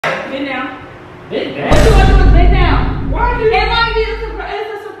Bend down. Bend down? What you want to do is bend down. Why do It might be a surprise.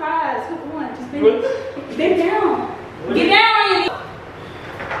 It's a surprise. Come on, just bend down. Get down on your knees.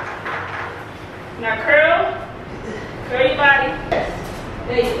 Now curl your body.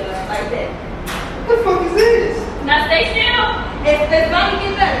 There you go, like that. What the fuck is this? Now stay still. It's about to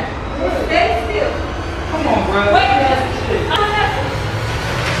get better. Stay still. Come on, bro. Wait a minute.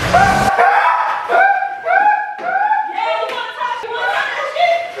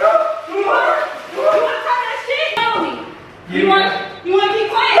 You want to keep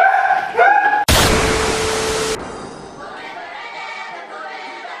playing?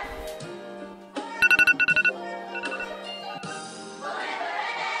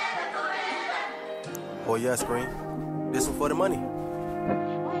 Oh yeah, Scream. This one for the money.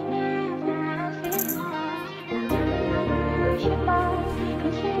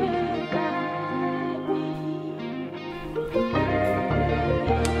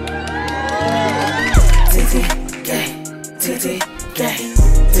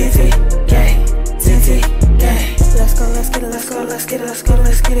 Let's get it, let's get it,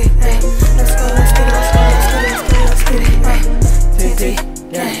 let's get it, hey. Let's go, let's get it, let's go, let's get it, let's get it, hey. TNT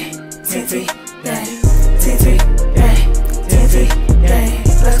gang, TNT gang, TNT gang, TNT gang.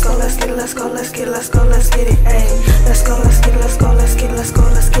 Let's go, let's get it, let's go, let's get it, let's go, let's get it, hey. Let's go, let's get it, let's go, let's get it, let's go,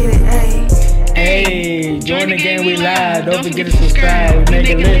 let's get it, hey. Hey, join the game, we live. Don't forget to subscribe. We make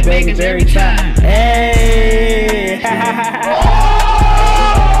it lit, baby, every time. Hey.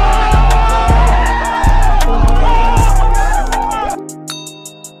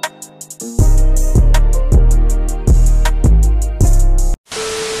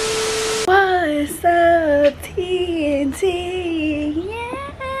 What's up, TNTGANG?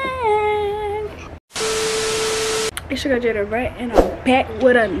 It's your girl Jaaethebrat, and I'm back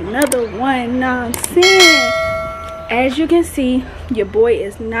with another one. Now I'm saying, as you can see, your boy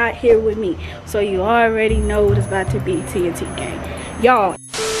is not here with me, so you already know what it's about to be. TNTGANG, y'all.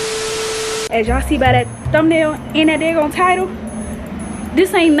 As y'all see by that thumbnail and that daggone title,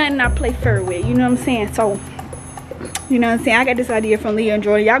 this ain't nothing I play fair with. You know what I'm saying? So, you know what I'm saying? I got this idea from Leah and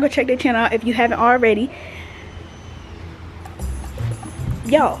Jordan. Y'all go check their channel out if you haven't already.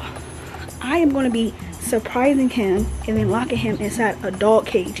 Y'all, I am going to be surprising him and then locking him inside a dog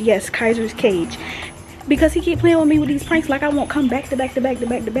cage. Yes, Kaiser's cage. Because he keep playing with me with these pranks like I won't come back to back to back to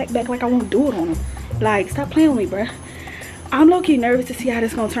back to back like I won't do it on him. Like, stop playing with me, bruh. I'm low-key nervous to see how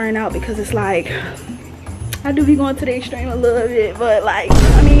this going to turn out because it's like, I do be going to the extreme a little bit, but like,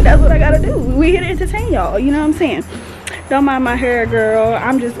 I mean, that's what I got to do. We here to entertain y'all, you know what I'm saying? Don't mind my hair, girl.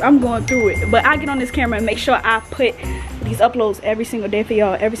 I'm going through it. But I get on this camera and make sure I put these uploads every single day for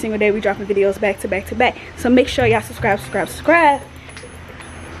y'all. Every single day we dropping videos back to back to back. So make sure y'all subscribe.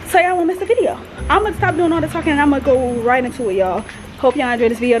 So y'all won't miss a video. I'm gonna stop doing all the talking and I'm gonna go right into it, y'all. Hope y'all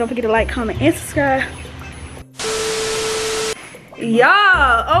enjoyed this video. Don't forget to like, comment, and subscribe.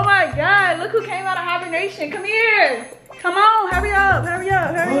 Y'all, oh my God, look who came out of hibernation. Come here. Come on, hurry up, hurry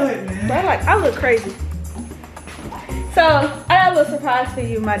up, hurry up. Bro, like, I look crazy. So, I got a little surprise for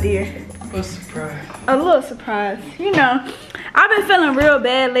you, my dear. What surprise? A little surprise. You know, I've been feeling real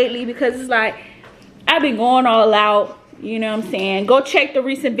bad lately because it's like, I've been going all out. You know what I'm saying? Go check the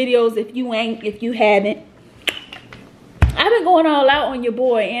recent videos if you haven't. I've been going all out on your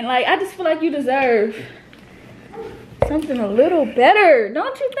boy. And like, I just feel like you deserve something a little better.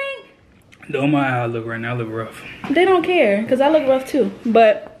 Don't you think? Don't mind how I look right now. I look rough. They don't care because I look rough too.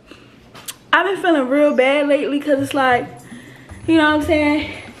 But I've been feeling real bad lately because it's like, you know what I'm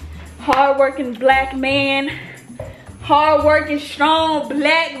saying? Hard-working black man. Hard-working, strong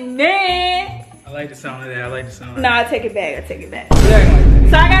black man. I like the sound of that. I like the sound of that. No, I take it back. I take it back. Yeah,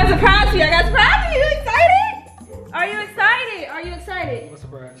 So I got a surprise for you. I got a surprise for you. You excited? Are you excited? Are you excited? what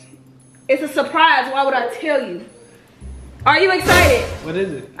surprise? It's a surprise. Why would I tell you? Are you excited? What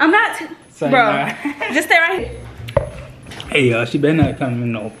is it? I'm not. Say Bro, nah. just stay right here. Hey, y'all, she better not come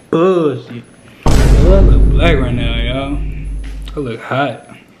in no bullshit. Oh, I look black right now, y'all. I look hot.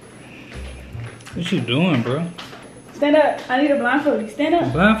 What you doing, bro? Stand up. I need a blindfold you. Stand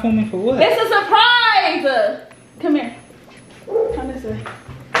up. Blindfold me for what? It's a surprise. Come here. Come this way.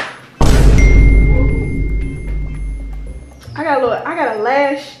 I got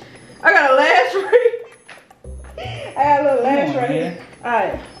a lash right. I got a little lash right here.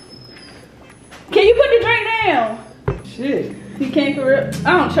 Alright. Can you put the drink down? Shit. You can't for real?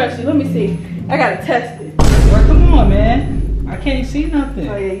 I don't trust you. Let me see. I gotta test it. Bro, come on, man. I can't see nothing.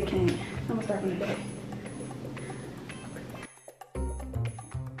 Oh yeah, you can. I'm gonna start from the back.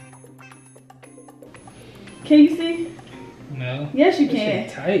 Can you see? No. Yes, you This can.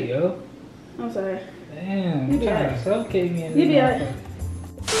 shit tight, yo. I'm sorry. Damn, You you trying got to suffocate me in You this be alright.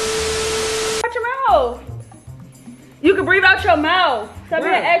 motherfucker. breathe out your mouth. Stop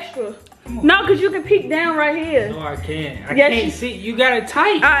being extra. No, because you can peek down right here. No, I can't. I can't see. You got it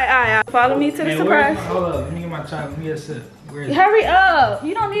tight. All right. Follow me to the surprise. Hold up. Let me get my chocolate. Let me get a sip. Where is it? Hurry up.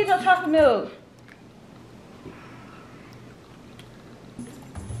 You don't need your chocolate milk.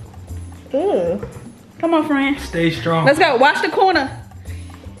 Ew. Come on, friend. Stay strong. Let's go. Watch the corner.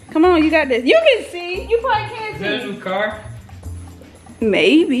 Come on, you got this. You can see. You probably can't see. Is that a new car?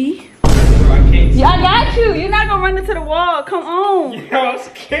 Maybe. Bro, I can't see. Yeah, I got you. You're not gonna run into the wall. Come on. Yo, I'm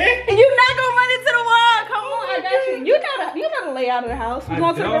scared. You're not gonna run into the wall. Come on, I got you. You know the layout of the house. We're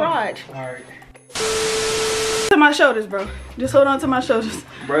going to the garage. Alright. To my shoulders, bro. Just hold on to my shoulders.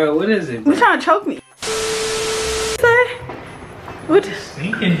 Bro, what is it, bro? You're trying to choke me. Say? What? It's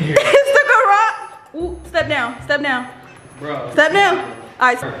stinking here. It's the garage. Ooh, step down. Step down. Bro. Step down.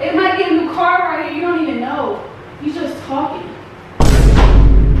 All right. It might get a new car right here. You don't even know. You just talking.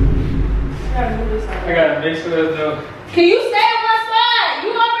 I gotta mix with it though. Can you stay on my side?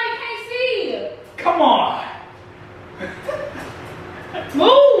 You already can't see. Come on.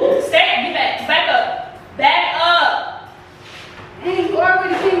 Move. Stay. Get back. Back up. Back up. Hey, you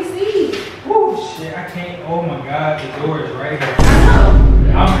already can't see. Oh shit, I can't. Oh my god, the door is right here. I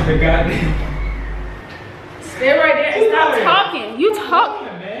know. I'm in the goddamn. Stay right there. Stop talking. You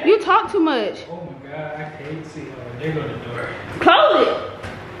talk. You talk too much. Oh my god, I can't see. Oh, there go the door. Close it.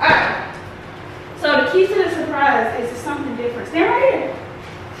 Alright. So the key to the surprise is something different. Stand right here.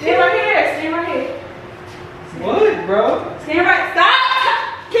 Stand right here. Stand right here. What, bro? Stand right.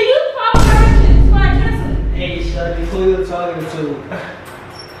 Stop. Can you follow directions before I cancel it? Hey, Shuggy, who you talking to?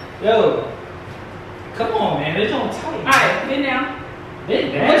 Yo, come on, man. They don't tight. Alright, bend down.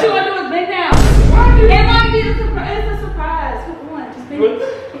 Bend down. What you want to do is bend down. Why do It might be a surprise. It's a surprise. Come on. Just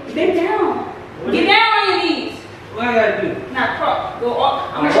bend down. Get down on your knees. What I gotta do? Now crawl. Go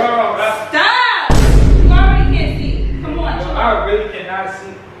up. I'm wrong. Stop. You already can't see. Come on. I really cannot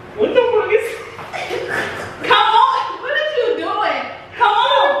see. What the fuck is? Come on. What are you doing? Come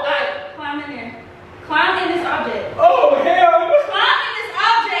on. Alright, climb in there. Climb in this object. Oh hell! Climb in this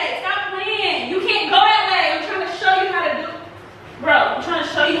object. Stop playing. You can't go that way. I'm trying to show you how to do. Bro, I'm trying to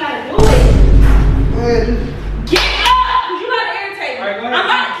show you how to do it. Get up. You gotta irritate me. Right, I'm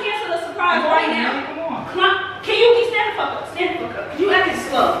about to cancel the surprise right now. Come on. Can you stand the fuck up? Stand the fuck up. You acting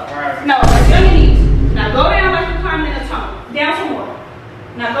slow. Alright. No, like on your knees. Now go down like you're climbing in a tunnel. Down some more.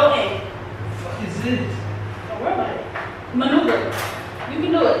 Now go in. What is this? Don't worry about it. Maneuver. You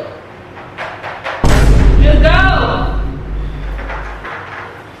can do it. Just go.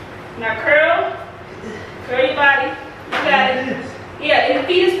 Now curl. Curl your body. You got it. Yeah, in the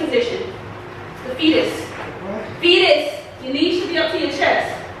fetus position. The fetus. What? Fetus. Your knees should be up to your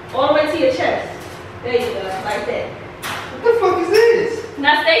chest. All the way to your chest. There you go. Like that. What the fuck is this?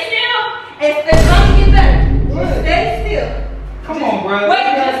 Now stay still. It's about to get better. What? Just stay still. Come on, bro. Wait,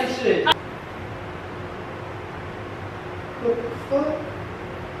 Let me just- see shit. What the fuck?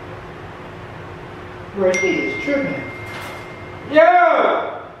 Bro, he is tripping.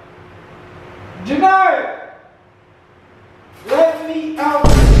 Yo! Janae! Let me out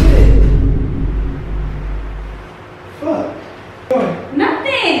of shit. Fuck.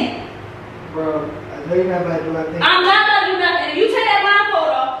 Nothing. Bro, I know you're not about to do anything. I'm not about to do nothing. If you take that blindfold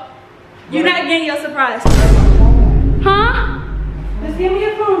off, you're not getting your surprise. Huh? Just give me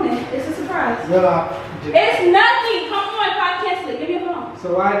your phone then. It's a surprise. It's nothing. Come on, if I cancel it, give me your phone.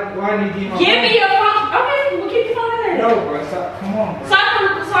 So why did you give my Give phone? me your phone. Okay, we'll keep your phone in there. No, bro, stop. Come on, bro. So I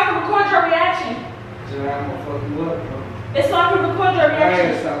can record your reaction. I'm gonna fuck you up, bro. It's so I can record your Alright,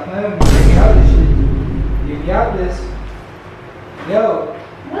 reaction. stop playing with me. Get me out of this shit. Get me out of this. Yo,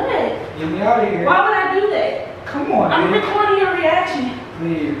 What? get me out of here. Why would I do that? Come on, I'm dude. recording your reaction.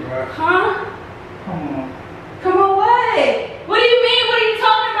 Please, bro. Huh? Come on. Come on, what? What do you mean? What are you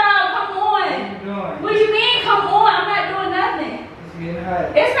talking about? Come What on. are you doing? What do you mean? Come on. I'm not doing nothing. It's getting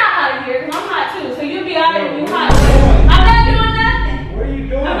hot. It's not hot here because I'm hot too. So you'll be out here and you Yo, hot. what are you doing? I'm not doing nothing. What are you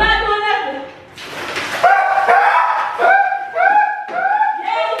doing? I'm not doing nothing.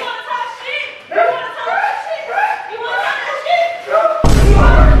 Yeah, you want to talk shit? You want to talk that shit? You want to talk that shit?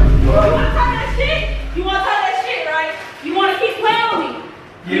 You want to talk that shit? You want to talk that shit, right? You want to keep playing with me?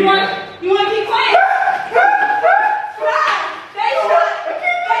 You want to keep playing?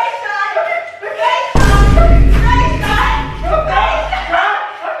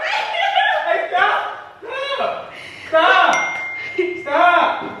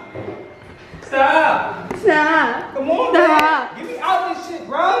 Stop. Come on, Stop. man. Get me out this shit,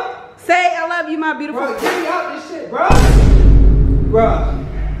 bro. Say I love you, my beautiful. Bro, get me out this shit, bro.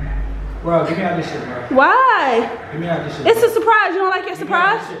 Bro, get me out this shit, bro. Why? Get me out this shit. It's bro. a surprise. You don't like your Get me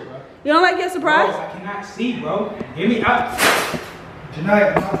out surprise? this shit, bro. You don't like your surprise? Bro, I cannot see, bro. Get me out. Tonight,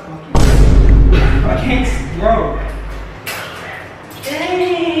 I'm not fucking. I can't see, bro.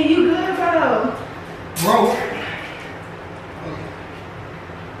 Dang, you good, bro? Bro.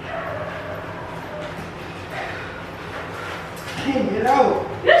 I can't get out.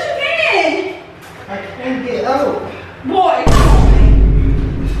 Yes, you can. I can't get out. Boy, come on, man.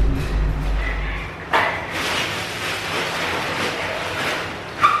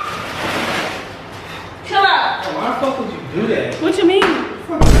 Chill out. Bro, why the fuck would you do that? What you mean?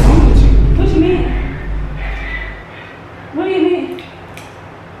 What the fuck is wrong with you? What you mean? What do you mean?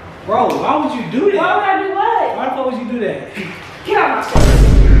 Bro, why would you do that? Why would I do what? Why the fuck would you do that? Get out my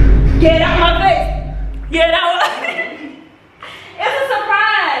face. Get out my face. Get out my face. It's a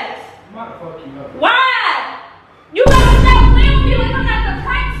surprise. I'm about to fuck you up. Why? You gotta stop playing with me like I'm not the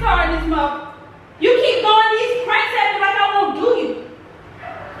prank star in this mother. You keep throwing these pranks at me like I won't do you.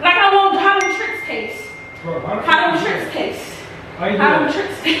 Like I won't how them tricks taste. Bro, why the fuck How them you do tricks that? taste. Why you do How them that?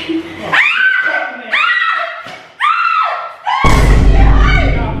 tricks taste. Oh, fuck, man.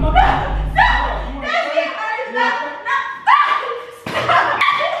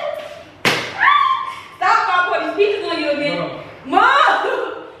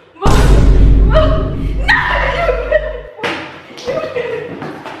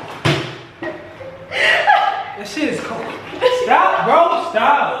 That shit is cold. Stop, bro.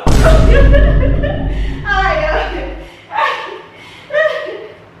 Stop.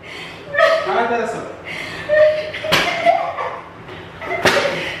 How's that so?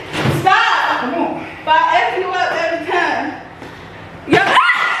 Stop! Come on. If I F you up every time. Yo.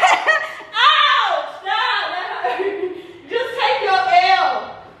 Ow! Stop! That hurt. Just take your L.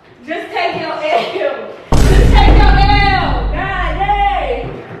 Just take your L. Just take your L. God dang.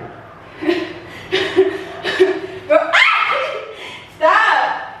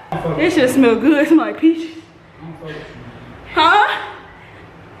 Stop. This shit smell good. It smell like peaches. I'm fucking with you. Huh?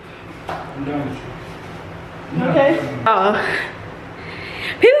 I'm done with you. Okay.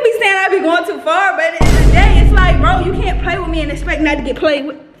 People be saying I be going too far, but at the end of the day, it's like, bro, you can't play with me and expect not to get played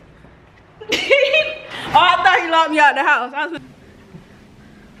with. Oh, I thought he locked me out of the house.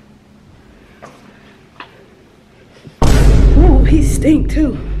 Ooh, he stink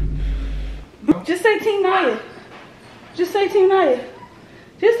too. Just say Team Nyah. Just say Team Nyah.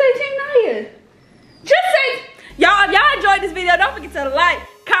 Just say Team Nyah. Just say. Y'all, if y'all enjoyed this video, don't forget to like,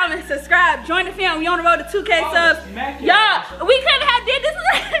 comment, subscribe, join the family. We on the road to 2K subs. Y'all, we couldn't have did this.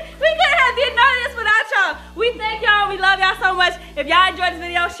 We couldn't have did none of this without y'all. We thank y'all. We love y'all so much. If y'all enjoyed this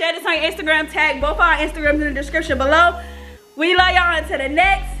video, share this on your Instagram. Tag both our Instagrams in the description below. We love y'all until the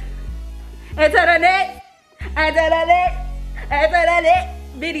next,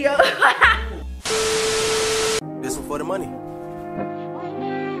 video. This one for the money.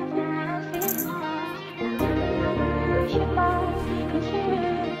 Wish you all could hear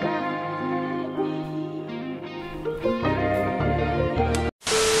it.